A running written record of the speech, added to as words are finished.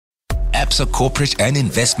Absa Corporate and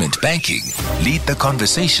Investment Banking lead the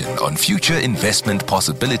conversation on future investment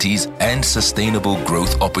possibilities and sustainable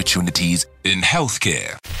growth opportunities in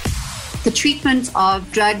healthcare. The treatment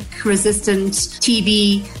of drug-resistant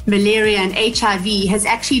TB, malaria, and HIV has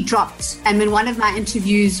actually dropped. And in one of my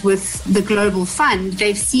interviews with the Global Fund,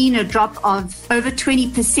 they've seen a drop of over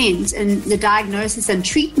 20% in the diagnosis and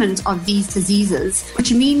treatment of these diseases,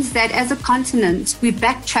 which means that as a continent, we've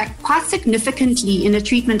backtracked quite significantly in the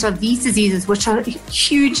treatment of these diseases, which are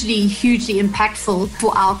hugely, hugely impactful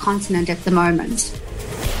for our continent at the moment.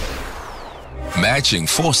 Matching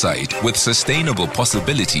foresight with sustainable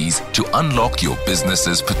possibilities to unlock your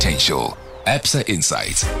business's potential. Absa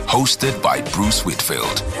Insights, hosted by Bruce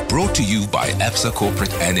Whitfield. Brought to you by Absa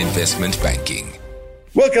Corporate and Investment Banking.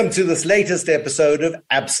 Welcome to this latest episode of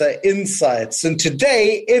Absa Insights. And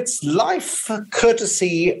today it's life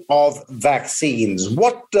courtesy of vaccines.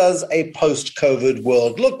 What does a post-COVID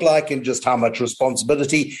world look like, and just how much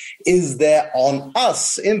responsibility is there on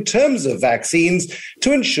us in terms of vaccines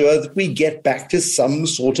to ensure that we get back to some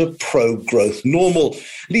sort of pro-growth normal?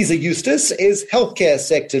 Lisa Eustace is healthcare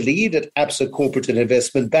sector lead at Absa Corporate and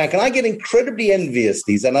Investment Bank. And I get incredibly envious,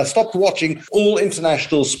 Lisa, and I stopped watching all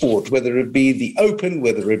international sport, whether it be the Open,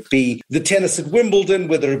 whether it be the tennis at Wimbledon,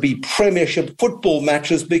 whether it be Premiership football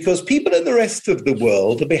matches, because people in the rest of the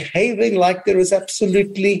world are behaving like there is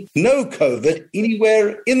absolutely no COVID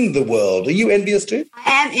anywhere in the world. Are you envious too?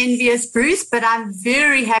 I am envious, Bruce, but I'm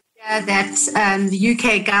very happy that the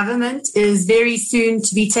UK government is very soon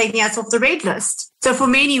to be taking us off the red list. So for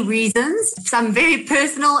many reasons, some very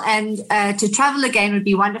personal, and to travel again would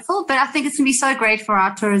be wonderful. But I think it's going to be so great for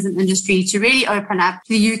our tourism industry to really open up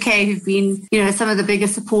to the UK, who've been, some of the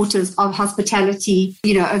biggest supporters of hospitality,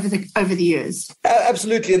 over the years.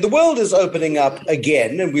 Absolutely. And the world is opening up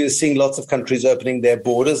again, and we're seeing lots of countries opening their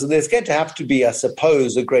borders. And there's going to have to be, I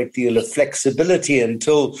suppose, a great deal of flexibility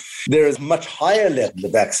until there is much higher level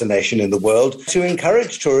of vaccination in the world to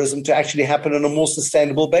encourage tourism to actually happen on a more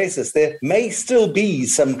sustainable basis. There may still be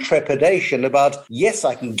some trepidation about, yes,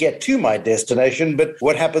 I can get to my destination, but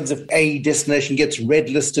what happens if a destination gets red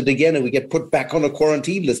listed again and we get put back on a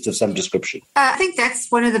quarantine list of some description? I think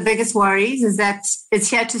that's one of the biggest worries, is that it's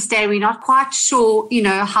here to stay. We're not quite sure,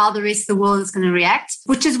 how the rest of the world is going to react,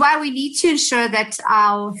 which is why we need to ensure that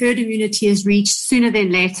our herd immunity is reached sooner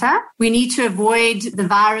than later. We need to avoid the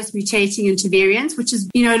virus mutating into variants, which is,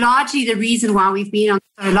 largely the reason why we've been on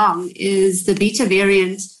so long, is the beta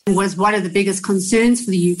variant was one of the biggest concerns for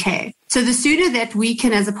the UK. So the sooner that we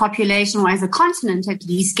can, as a population or as a continent at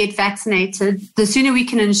least, get vaccinated, the sooner we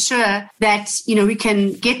can ensure that, we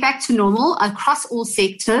can get back to normal across all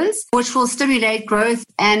sectors, which will stimulate growth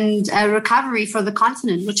and recovery for the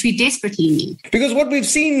continent, which we desperately need. Because what we've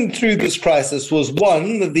seen through this crisis was,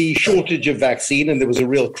 one, the shortage of vaccine, and there was a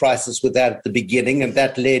real crisis with that at the beginning, and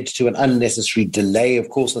that led to an unnecessary delay, of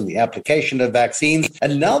course, on the application of vaccines.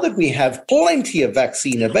 And now that we have plenty of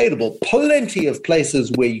vaccine available, plenty of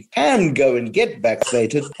places where you can go and get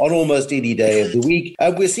vaccinated on almost any day of the week,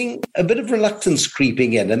 we're seeing a bit of reluctance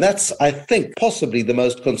creeping in. And that's, I think, possibly the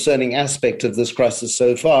most concerning aspect of this crisis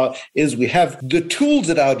so far, is we have the tools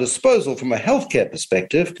at our disposal from a healthcare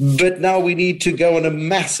perspective, but now we need to go on a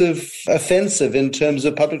massive offensive in terms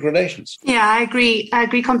of public relations. Yeah, I agree. I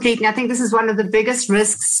agree completely. I think this is one of the biggest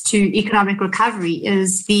risks to economic recovery,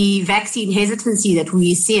 is the vaccine hesitancy that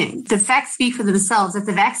we're seeing. The facts speak for themselves that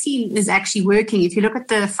the vaccine is actually working. If you look at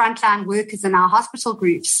the frontline workers in our hospital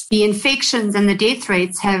groups, the infections and the death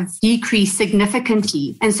rates have decreased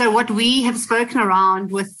significantly. And so what we have spoken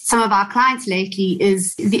around with some of our clients lately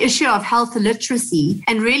is the issue of health illiteracy,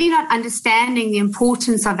 and really not understanding the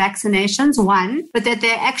importance of vaccinations, one, but that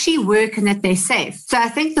they actually work and that they're safe. So I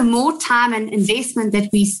think the more time and investment that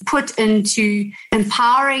we put into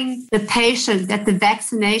empowering the patient that the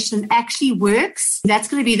vaccination actually works, that's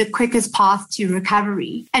going to be the quickest path to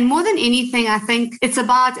recovery. And more than anything, I think it's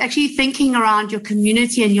about actually thinking around your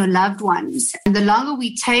community and your loved ones. And the longer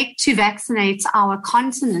we take to vaccinate our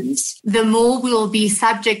continent, the more we will be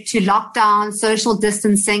subject to lockdown, social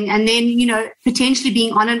distancing, and then, potentially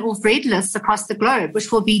being on and off red lists across the globe,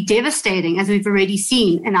 which will be devastating, as we've already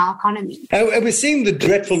seen in our economy. And we're seeing the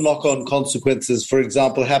dreadful knock-on consequences, for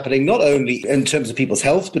example, happening not only in terms of people's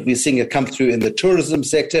health, but we're seeing it come through in the tourism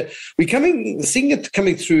sector. We're seeing it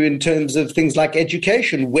coming through in terms of things like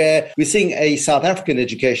education, where we're seeing a South African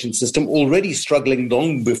education system already struggling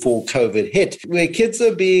long before COVID hit, where kids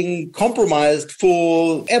are being compromised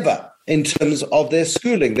forever in terms of their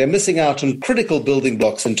schooling. They're missing out on critical building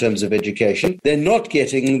blocks in terms of education. They're not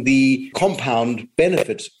getting the compound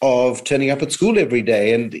benefit of turning up at school every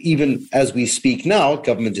day. And even as we speak now,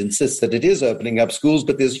 government insists that it is opening up schools,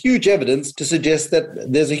 but there's huge evidence to suggest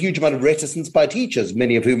that there's a huge amount of reticence by teachers,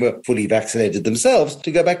 many of whom are fully vaccinated themselves,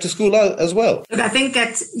 to go back to school as well. But I think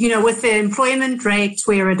that, with the employment rate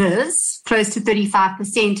where it is, close to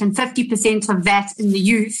 35% and 50% of that in the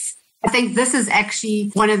youth, I think this is actually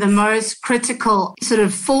one of the most critical sort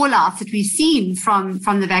of fallouts that we've seen from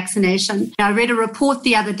the vaccination. I read a report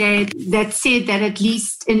the other day that said that at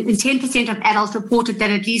least in 10% of adults reported that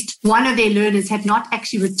at least one of their learners had not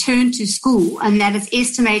actually returned to school, and that is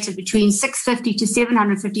estimated between 650 to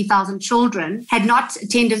 750,000 children had not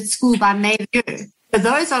attended school by May of the year. So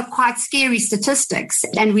those are quite scary statistics,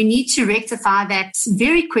 and we need to rectify that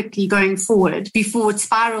very quickly going forward before it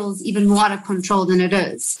spirals even more out of control than it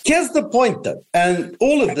is. Here's the point, though, and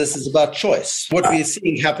all of this is about choice. What we are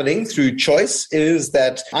seeing happening through choice is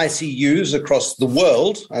that ICUs across the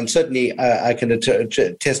world, and certainly I can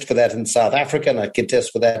attest for that in South Africa, and I can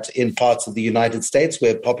attest for that in parts of the United States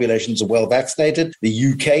where populations are well vaccinated,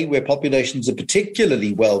 the UK where populations are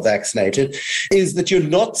particularly well vaccinated, is that you're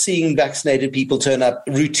not seeing vaccinated people turn up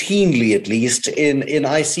routinely, at least in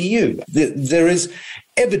ICU. There is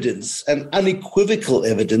evidence and unequivocal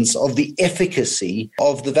evidence of the efficacy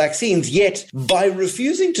of the vaccines. Yet, by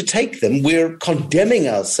refusing to take them, we're condemning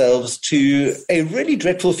ourselves to a really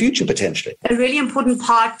dreadful future, potentially. A really important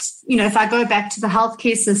part, if I go back to the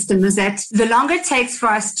healthcare system, is that the longer it takes for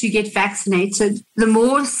us to get vaccinated, the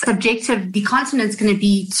more subjective the continent's going to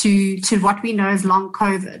be to what we know as long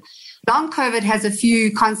COVID. Long COVID has a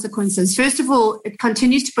few consequences. First of all, it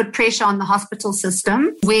continues to put pressure on the hospital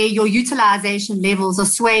system, where your utilization levels are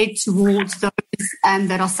swayed towards those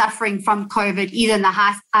that are suffering from COVID, either in the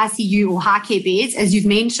high ICU or high care beds, as you've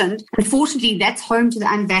mentioned. Unfortunately, that's home to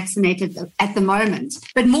the unvaccinated at the moment.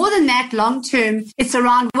 But more than that, long term, it's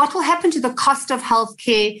around what will happen to the cost of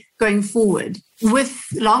healthcare going forward. With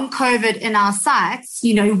long COVID in our sights,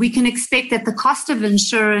 we can expect that the cost of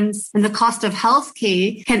insurance and the cost of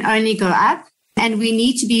healthcare can only go up. And we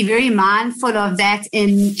need to be very mindful of that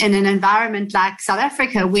in an environment like South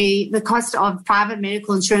Africa, where the cost of private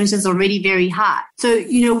medical insurance is already very high. So,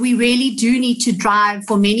 we really do need to drive,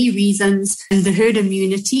 for many reasons, the herd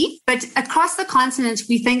immunity. But across the continent,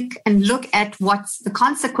 we think and look at what the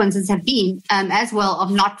consequences have been as well of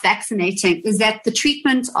not vaccinating, is that the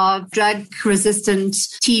treatment of drug-resistant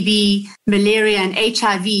TB, malaria, and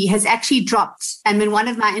HIV has actually dropped. And in one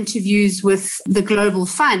of my interviews with the Global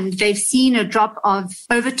Fund, they've seen a drop of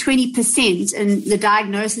over 20% in the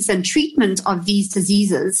diagnosis and treatment of these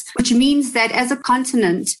diseases, which means that as a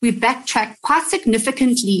continent, we've backtracked quite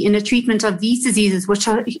significantly in the treatment of these diseases, which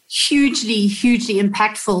are hugely, hugely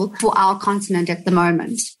impactful for our continent at the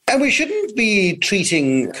moment. And we shouldn't be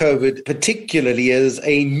treating COVID particularly as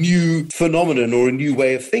a new phenomenon or a new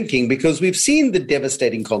way of thinking, because we've seen the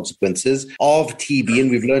devastating consequences of TB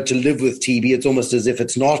and we've learned to live with TB. It's almost as if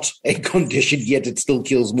it's not a condition, yet it still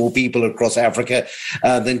kills more people across Africa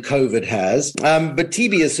than COVID has. But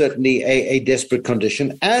TB is certainly a desperate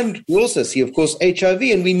condition. And we also see, of course, HIV.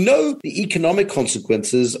 And we know the economic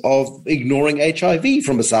consequences of ignoring HIV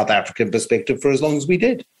from a South African perspective for as long as we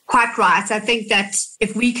did. Quite right. I think that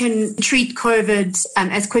if we can treat COVID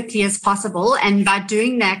as quickly as possible, and by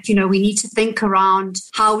doing that, we need to think around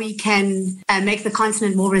how we can make the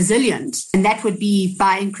continent more resilient. And that would be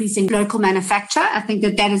by increasing local manufacture. I think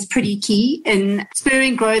that is pretty key in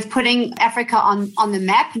spurring growth, putting Africa on the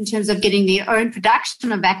map in terms of getting their own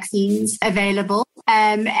production of vaccines available,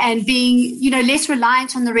 and being, less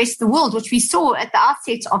reliant on the rest of the world, which we saw at the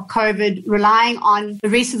outset of COVID, relying on the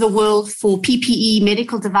rest of the world for PPE,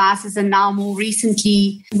 medical devices, and now more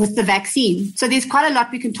recently with the vaccine. So there's quite a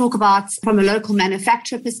lot we can talk about from a local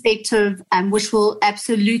manufacturer perspective, which will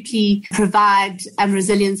absolutely provide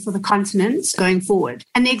resilience for the continent going forward.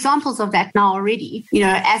 And the examples of that now already,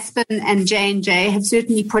 Aspen and J&J have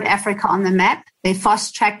certainly put Africa on the map. They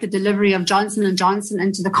fast-tracked the delivery of Johnson & Johnson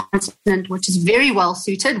into the continent, which is very well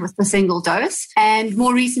suited with the single dose. And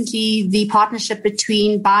more recently, the partnership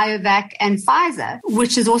between BioVac and Pfizer,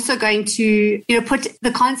 which is also going to put the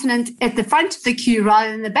continent at the front of the queue rather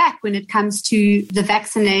than the back when it comes to the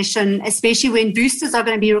vaccination, especially when boosters are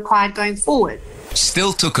going to be required going forward.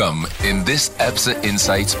 Still to come in this ABSA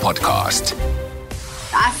Insights podcast.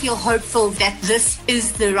 I feel hopeful that this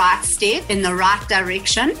is the right step in the right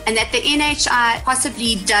direction, and that the NHI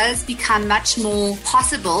possibly does become much more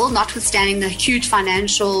possible, notwithstanding the huge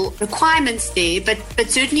financial requirements there, but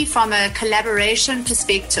certainly from a collaboration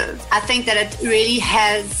perspective, I think that it really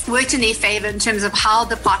has worked in their favor in terms of how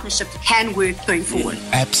the partnership can work going forward.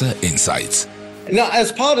 ABSA Insights. Now,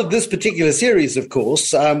 as part of this particular series, of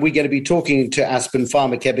course, we're going to be talking to Aspen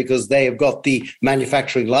Pharmacare because they have got the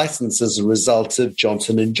manufacturing license as a result of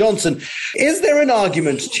Johnson & Johnson. Is there an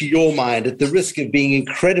argument, to your mind, at the risk of being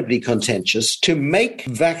incredibly contentious, to make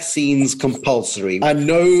vaccines compulsory? I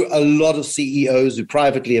know a lot of CEOs who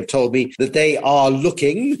privately have told me that they are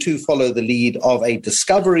looking to follow the lead of a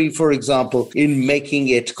Discovery, for example, in making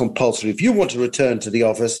it compulsory. If you want to return to the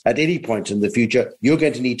office at any point in the future, you're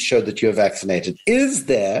going to need to show that you're vaccinated. Is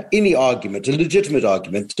there any argument, a legitimate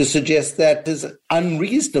argument, to suggest that is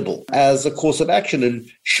unreasonable as a course of action? And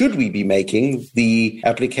should we be making the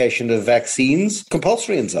application of vaccines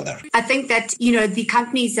compulsory in South Africa? I think that, the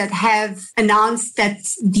companies that have announced that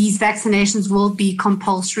these vaccinations will be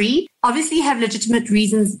compulsory obviously have legitimate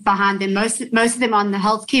reasons behind them. Most of them are in the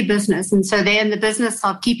healthcare business. And so they're in the business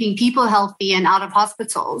of keeping people healthy and out of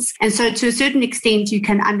hospitals. And so to a certain extent, you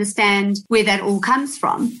can understand where that all comes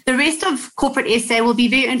from. The rest of corporate SA will be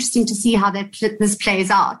very interesting to see how this plays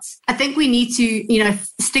out. I think we need to,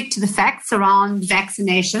 stick to the facts around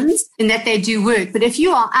vaccinations and that they do work. But if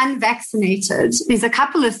you are unvaccinated, there's a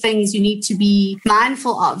couple of things you need to be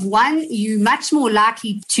mindful of. One, you're much more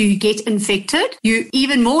likely to get infected. You're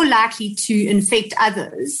even more likely to infect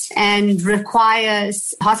others and require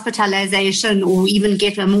hospitalization or even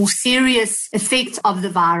get a more serious effect of the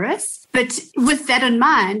virus. But with that in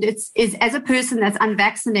mind, is as a person that's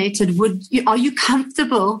unvaccinated, are you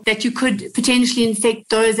comfortable that you could potentially infect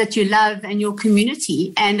those that you love and your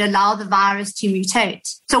community and allow the virus to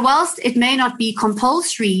mutate? So whilst it may not be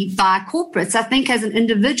compulsory by corporates, I think as an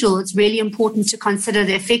individual, it's really important to consider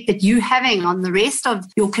the effect that you're having on the rest of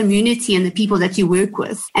your community and the people that you work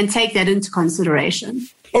with and take that into consideration.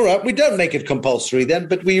 All right, we don't make it compulsory then,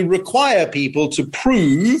 but we require people to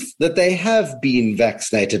prove that they have been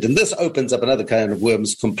vaccinated. And this opens up another kind of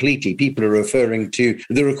worms completely. People are referring to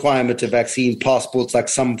the requirement of vaccine passports like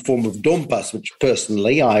some form of dompas, which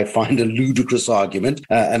personally I find a ludicrous argument.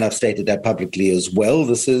 And I've stated that publicly as well.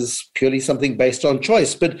 This is purely something based on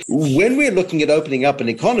choice. But when we're looking at opening up an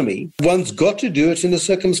economy, one's got to do it in a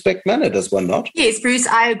circumspect manner, does one not? Yes, Bruce,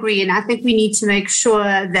 I agree. And I think we need to make sure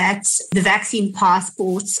that the vaccine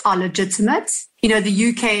passports are legitimate. The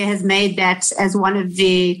UK has made that as one of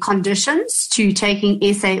their conditions to taking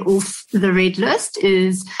SA off the red list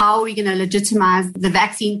is how are we going to legitimize the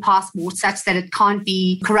vaccine passport such that it can't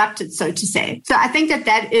be corrupted, so to say. So I think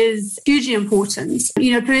that is hugely important.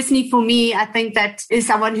 Personally for me, I think that as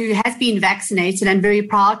someone who has been vaccinated and very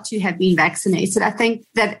proud to have been vaccinated, I think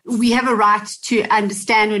that we have a right to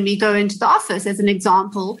understand when we go into the office, as an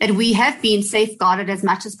example, that we have been safeguarded as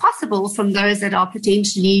much as possible from those that are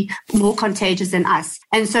potentially more contagious than us.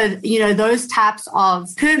 And so, those types of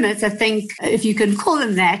permits, I think, if you can call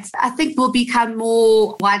them that, I think will become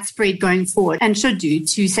more widespread going forward and should do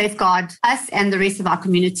to safeguard us and the rest of our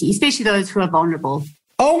community, especially those who are vulnerable.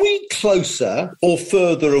 Are we closer or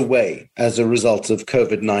further away as a result of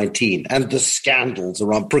COVID-19 and the scandals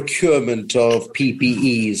around procurement of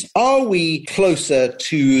PPEs? Are we closer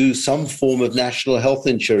to some form of national health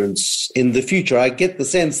insurance in the future? I get the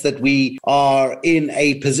sense that we are in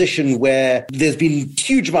a position where there's been a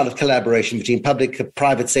huge amount of collaboration between public,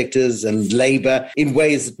 private sectors and labor in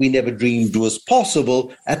ways that we never dreamed was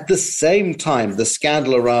possible. At the same time, the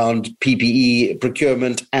scandal around PPE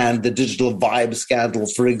procurement and the digital vibe scandal,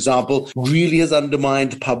 for example, really has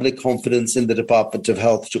undermined public confidence in the Department of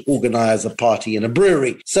Health to organize a party in a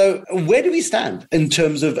brewery. So where do we stand in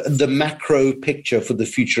terms of the macro picture for the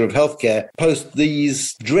future of healthcare post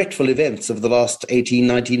these dreadful events of the last 18,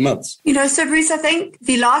 19 months? So Bruce, I think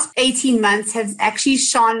the last 18 months have actually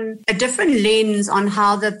shone a different lens on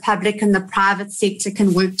how the public and the private sector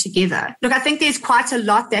can work together. Look, I think there's quite a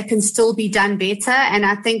lot that can still be done better. And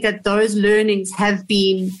I think that those learnings have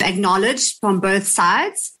been acknowledged from both sides.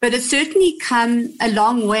 But it's certainly come a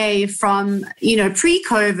long way from,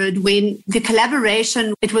 pre-COVID when the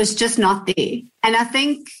collaboration, it was just not there. And I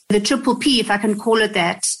think the Triple P, if I can call it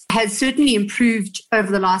that, has certainly improved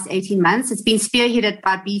over the last 18 months. It's been spearheaded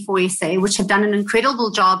by B4SA, which have done an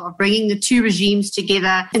incredible job of bringing the two regimes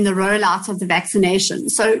together in the rollout of the vaccination.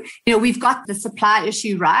 So, we've got the supply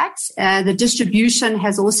issue right. The distribution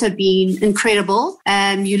has also been incredible.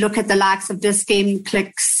 You look at the likes of Dis-Chem,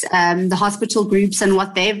 Clicks, the hospital groups and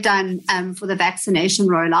what they've done for the vaccination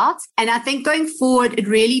rollout. And I think going forward, it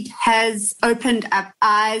really has opened up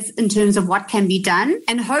eyes in terms of what can be done.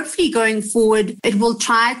 And hopefully going forward, it will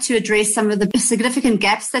try to address some of the significant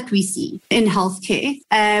gaps that we see in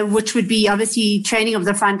healthcare, which would be obviously training of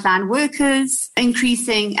the frontline workers,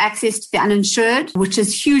 increasing access to the uninsured, which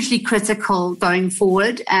is hugely critical going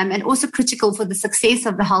forward, and also critical for the success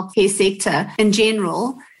of the healthcare sector in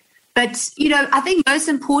general. But, I think most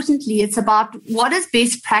importantly, it's about what is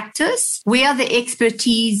best practice, where are the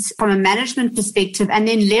expertise from a management perspective, and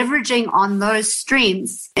then leveraging on those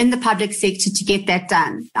strengths in the public sector to get that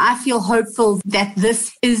done. I feel hopeful that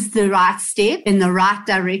this is the right step in the right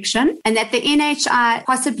direction and that the NHI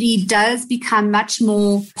possibly does become much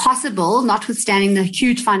more possible, notwithstanding the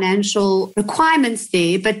huge financial requirements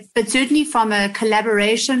there, but certainly from a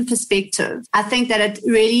collaboration perspective, I think that it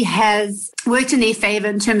really has worked in their favor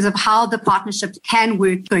in terms of how the partnership can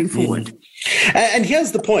work going forward. And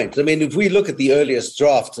here's the point. I mean, if we look at the earliest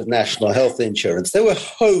drafts of national health insurance, they were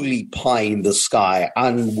wholly pie in the sky,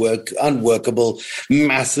 unworkable,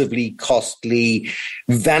 massively costly,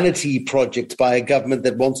 vanity projects by a government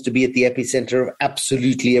that wants to be at the epicenter of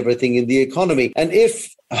absolutely everything in the economy. And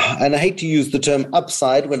I hate to use the term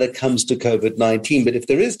upside when it comes to COVID-19, but if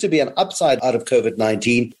there is to be an upside out of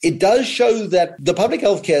COVID-19, it does show that the public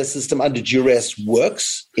healthcare system under duress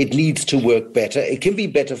works. It needs to work better. It can be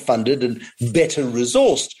better funded and better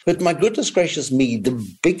resourced. But my goodness gracious me, the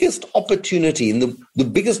biggest opportunity and the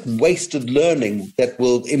biggest wasted learning that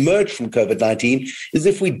will emerge from COVID-19 is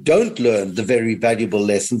if we don't learn the very valuable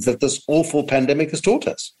lessons that this awful pandemic has taught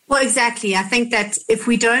us. Well, exactly. I think that if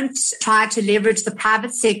we don't try to leverage the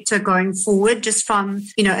private sector going forward, just from,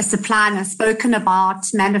 a supply, and I've spoken about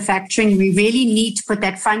manufacturing, we really need to put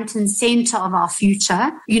that front and center of our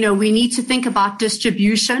future. We need to think about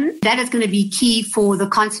distribution. That is going to be key for the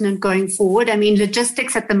continent going forward. I mean,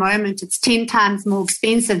 logistics at the moment, it's 10 times more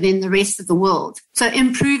expensive than the rest of the world. So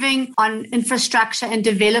improving on infrastructure and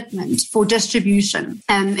development for distribution,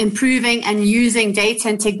 improving and using data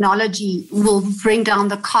and technology will bring down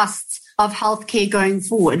the costs of healthcare going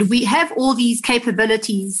forward. We have all these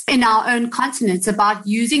capabilities in our own continent. It's about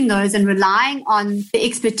using those and relying on the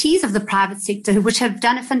expertise of the private sector, which have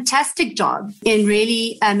done a fantastic job in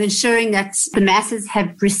really ensuring that the masses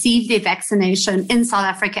have received their vaccination in South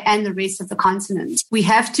Africa and the rest of the continent. We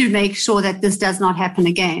have to make sure that this does not happen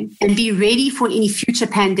again and be ready for any future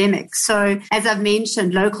pandemics. So as I've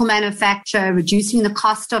mentioned, local manufacture, reducing the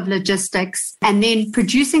cost of logistics, and then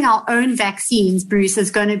producing our own vaccines, Bruce,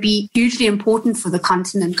 is going to be hugely important for the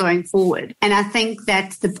continent going forward. And I think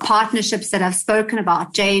that the partnerships that I've spoken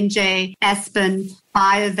about, J&J, Aspen,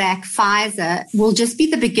 BioVac, Pfizer, will just be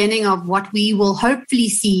the beginning of what we will hopefully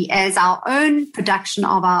see as our own production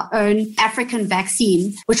of our own African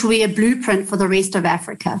vaccine, which will be a blueprint for the rest of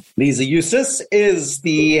Africa. Lisa Eustace is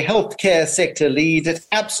the healthcare sector lead at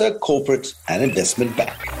Absa Corporate and Investment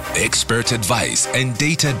Bank. Expert advice and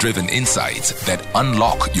data-driven insights that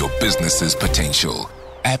unlock your business's potential.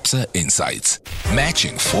 Absa Insights,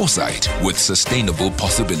 matching foresight with sustainable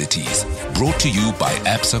possibilities. Brought to you by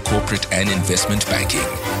Absa Corporate and Investment Banking.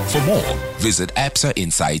 For more, visit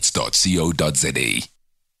absainsights.co.za.